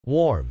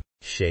Warm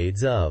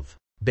shades of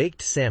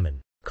baked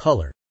salmon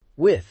color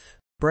with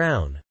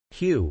brown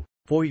hue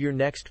for your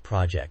next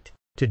project.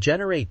 To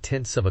generate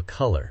tints of a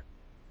color,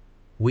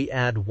 we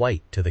add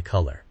white to the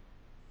color.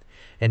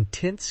 And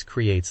tints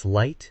creates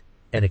light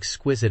and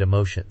exquisite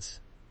emotions.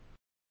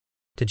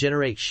 To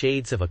generate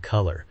shades of a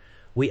color,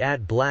 we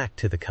add black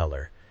to the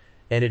color,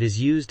 and it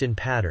is used in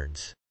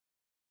patterns.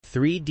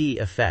 3D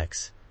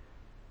effects,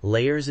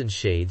 layers and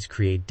shades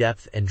create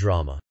depth and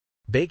drama.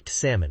 Baked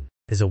salmon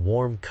is a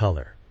warm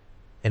color,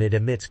 and it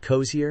emits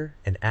cozier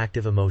and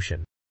active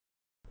emotion.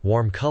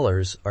 Warm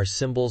colors are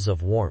symbols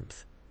of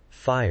warmth,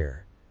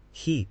 fire,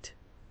 heat,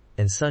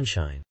 and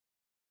sunshine.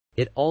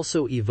 It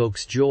also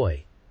evokes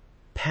joy,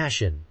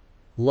 passion,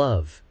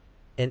 love,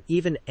 and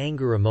even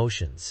anger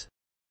emotions.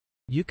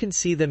 You can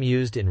see them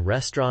used in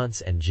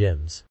restaurants and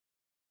gyms,